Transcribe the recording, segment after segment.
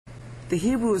The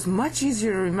Hebrew is much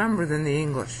easier to remember than the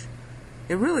English.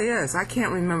 It really is. I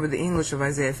can't remember the English of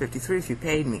Isaiah 53 if you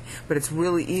paid me, but it's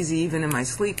really easy even in my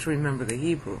sleep to remember the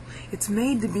Hebrew. It's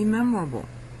made to be memorable.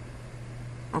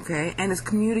 Okay? And it's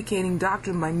communicating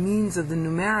doctrine by means of the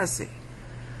numeracy.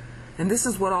 And this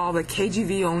is what all the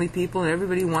KJV only people and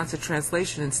everybody who wants a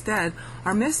translation instead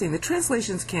are missing. The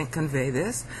translations can't convey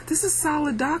this. This is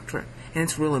solid doctrine, and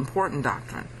it's real important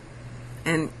doctrine.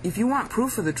 And if you want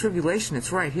proof of the tribulation,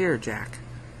 it's right here, Jack.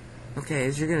 Okay,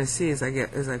 as you're going to see as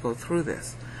I go through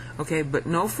this. Okay, but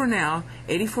know for now,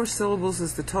 84 syllables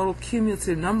is the total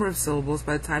cumulative number of syllables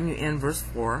by the time you end verse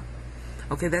 4.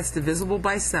 Okay, that's divisible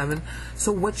by 7.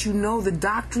 So what you know, the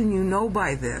doctrine you know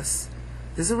by this,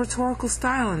 there's a rhetorical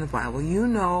style in the Bible. You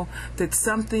know that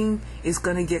something is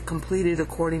going to get completed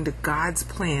according to God's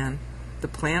plan. The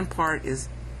plan part is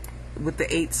with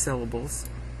the 8 syllables.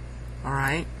 All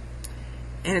right?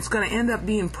 And it's going to end up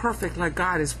being perfect like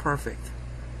God is perfect,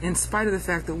 in spite of the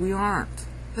fact that we aren't.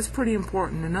 That's pretty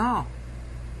important to know.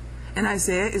 And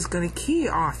Isaiah is going to key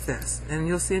off this. And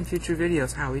you'll see in future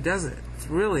videos how he does it. It's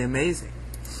really amazing.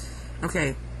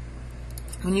 Okay.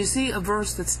 When you see a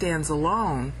verse that stands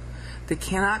alone, that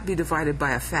cannot be divided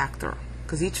by a factor,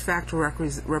 because each factor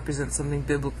represents something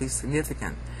biblically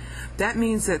significant. That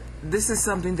means that this is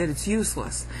something that it's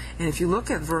useless. And if you look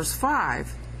at verse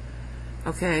 5,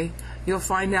 okay, you'll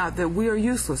find out that we are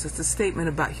useless. It's a statement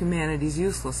about humanity's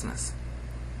uselessness.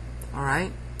 All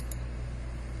right?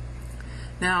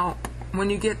 Now,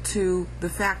 when you get to the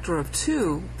factor of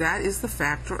 2, that is the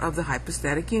factor of the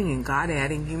hypostatic union, God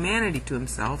adding humanity to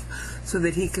himself so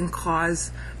that he can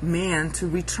cause man to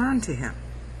return to him.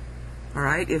 All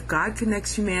right? If God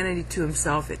connects humanity to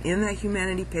himself and in that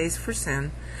humanity pays for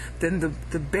sin, then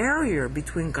the barrier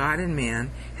between God and man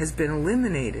has been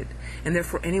eliminated, and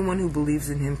therefore anyone who believes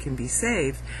in him can be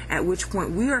saved, at which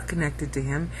point we are connected to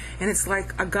him, and it's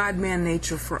like a God-man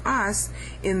nature for us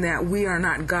in that we are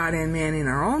not God and man in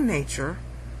our own nature,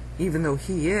 even though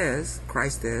he is,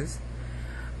 Christ is,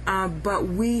 but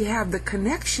we have the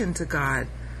connection to God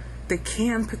that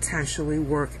can potentially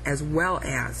work as well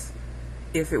as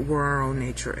if it were our own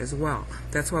nature as well.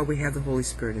 That's why we have the Holy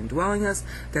Spirit indwelling us.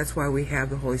 That's why we have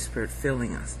the Holy Spirit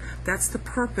filling us. That's the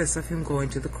purpose of him going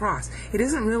to the cross. It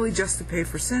isn't really just to pay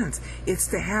for sins. It's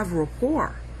to have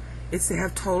rapport. It's to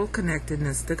have total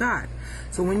connectedness to God.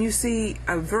 So when you see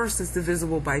a verse that's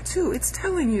divisible by 2, it's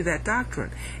telling you that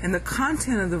doctrine. And the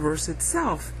content of the verse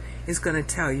itself is going to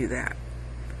tell you that.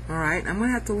 All right? I'm going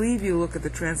to have to leave you to look at the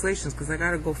translations because I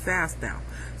got to go fast now.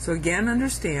 So again,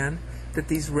 understand that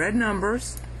these red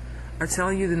numbers are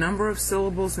telling you the number of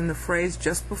syllables in the phrase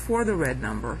just before the red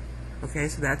number. Okay,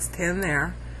 so that's 10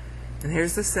 there. And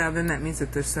here's the 7. That means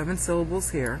that there's 7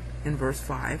 syllables here in verse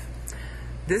 5.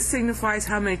 This signifies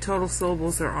how many total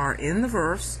syllables there are in the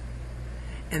verse.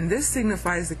 And this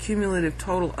signifies the cumulative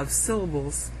total of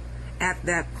syllables at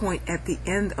that point at the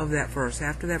end of that verse,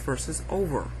 after that verse is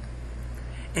over.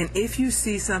 And if you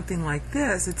see something like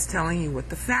this, it's telling you what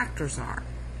the factors are.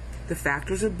 The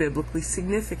factors are biblically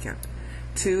significant.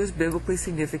 2 is biblically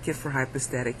significant for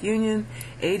hypostatic union.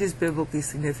 8 is biblically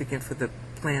significant for the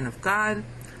plan of God.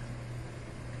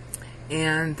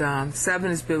 And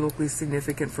 7 is biblically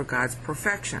significant for God's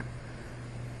perfection.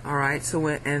 All right, so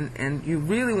and you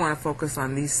really want to focus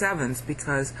on these 7s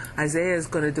because Isaiah is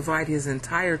going to divide his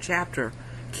entire chapter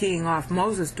keying off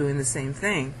Moses doing the same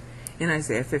thing in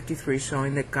Isaiah 53,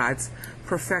 showing that God's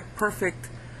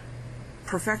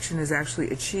perfection is actually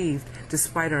achieved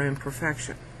despite our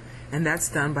imperfection. And that's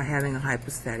done by having a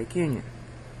hypostatic union,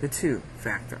 the 2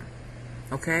 factor.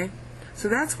 Okay? So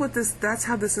that's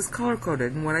how this is color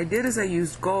coded. And what I did is I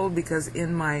used gold because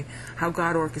in my How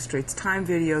God Orchestrates Time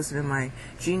videos and in my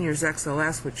Genius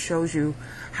XLS, which shows you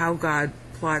how God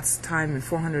plots time in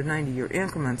 490-year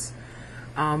increments,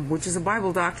 which is a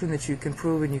Bible doctrine that you can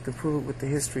prove, and you can prove it with the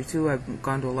history too. I've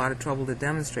gone to a lot of trouble to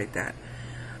demonstrate that.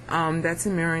 That's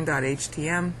in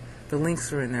mirroring.htm. The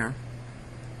links are in there.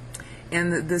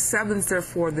 And the 7s,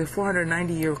 therefore, the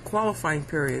 490-year qualifying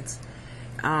periods,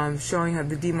 showing how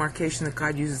the demarcation that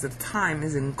God uses of time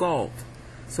is in gold.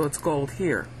 So it's gold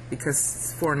here,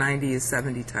 because 490 is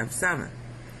 70 times 7.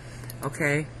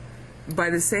 Okay? By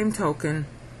the same token,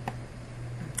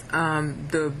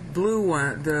 the blue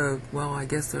one, the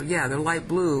light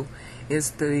blue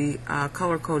is the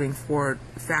color coding for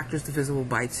factors divisible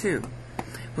by 2.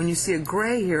 When you see a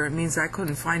gray here, it means I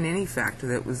couldn't find any factor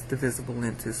that was divisible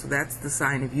into, so that's the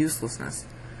sign of uselessness.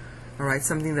 All right,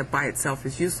 something that by itself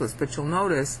is useless. But you'll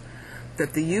notice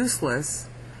that the useless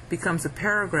becomes a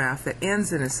paragraph that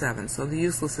ends in a 7, so the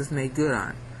useless is made good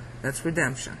on. That's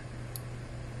redemption.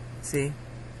 See?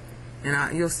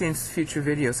 And you'll see in future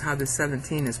videos how this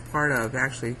 17 is part of,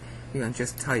 actually, you know,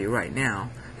 just tell you right now,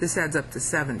 this adds up to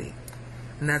 70.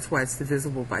 And that's why it's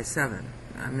divisible by 7.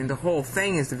 I mean, the whole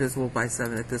thing is divisible by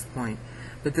 7 at this point,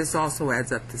 but this also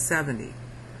adds up to 70.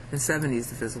 And 70 is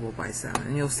divisible by 7.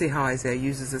 And you'll see how Isaiah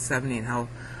uses the 70 and how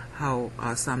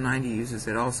Psalm 90 uses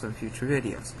it also in future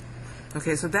videos.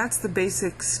 Okay, so that's the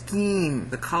basic scheme,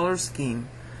 the color scheme,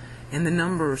 and the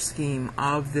number scheme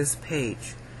of this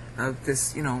page, of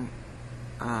this, you know,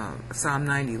 Psalm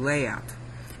 90 layout.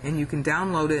 And you can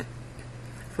download it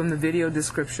from the video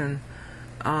description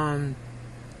and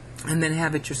then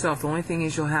have it yourself. The only thing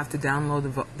is you'll have to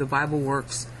download the Bible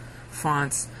Works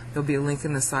fonts. There'll be a link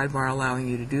in the sidebar allowing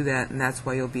you to do that, and that's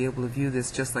why you'll be able to view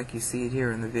this just like you see it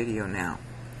here in the video now.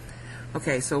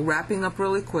 Okay, so wrapping up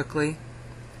really quickly,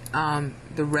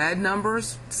 the red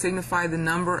numbers signify the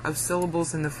number of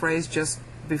syllables in the phrase just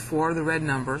before the red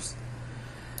numbers.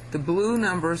 The blue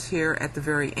numbers here at the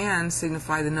very end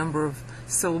signify the number of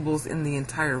syllables in the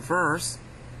entire verse.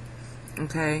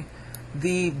 Okay,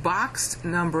 the boxed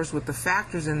numbers with the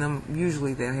factors in them,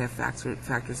 usually they have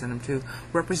factors in them too,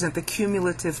 represent the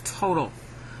cumulative total,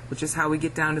 which is how we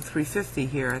get down to 350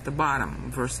 here at the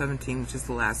bottom, verse 17, which is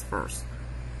the last verse.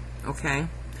 Okay,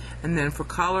 and then for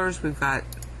colors, we've got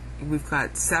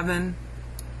 7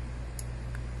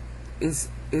 is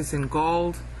in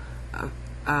gold.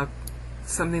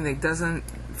 Something that doesn't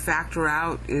factor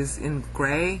out is in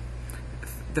gray.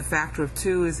 The factor of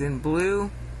 2 is in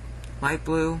blue, light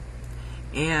blue,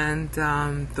 and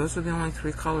those are the only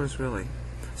 3 colors really.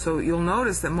 So you'll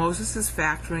notice that Moses is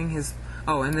factoring his,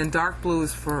 and then dark blue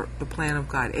is for the plan of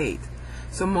God, 8.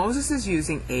 So Moses is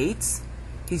using 8s,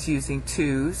 he's using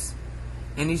 2s,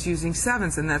 and he's using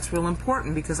 7s, and that's real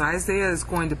important because Isaiah is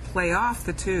going to play off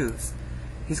the 2s.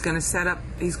 He's going to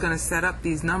set up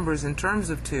these numbers in terms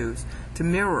of 2s to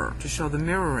mirror, to show the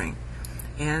mirroring,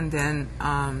 and then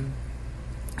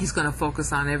he's going to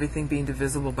focus on everything being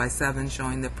divisible by 7,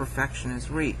 showing that perfection is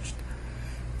reached.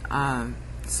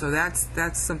 So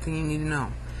that's something you need to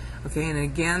know. Okay, and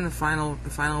again, the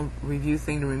final review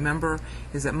thing to remember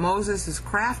is that Moses is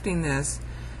crafting this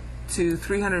to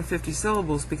 350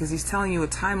 syllables because he's telling you a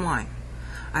timeline.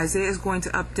 Isaiah is going to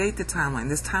update the timeline.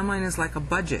 This timeline is like a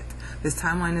budget. This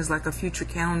timeline is like a future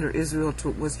calendar Israel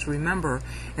was to remember.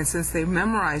 And since they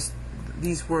memorized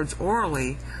these words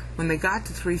orally, when they got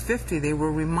to 350, they were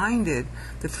reminded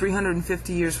that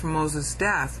 350 years from Moses'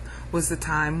 death was the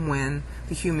time when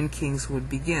the human kings would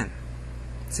begin.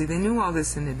 See, they knew all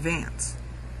this in advance.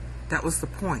 That was the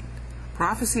point.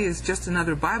 Prophecy is just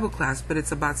another Bible class, but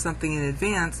it's about something in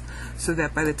advance so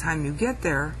that by the time you get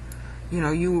there, you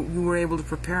know, you were able to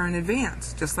prepare in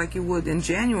advance, just like you would in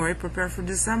January prepare for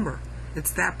December.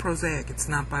 It's that prosaic. It's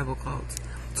not Bible codes.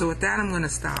 So with that, I'm going to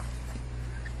stop.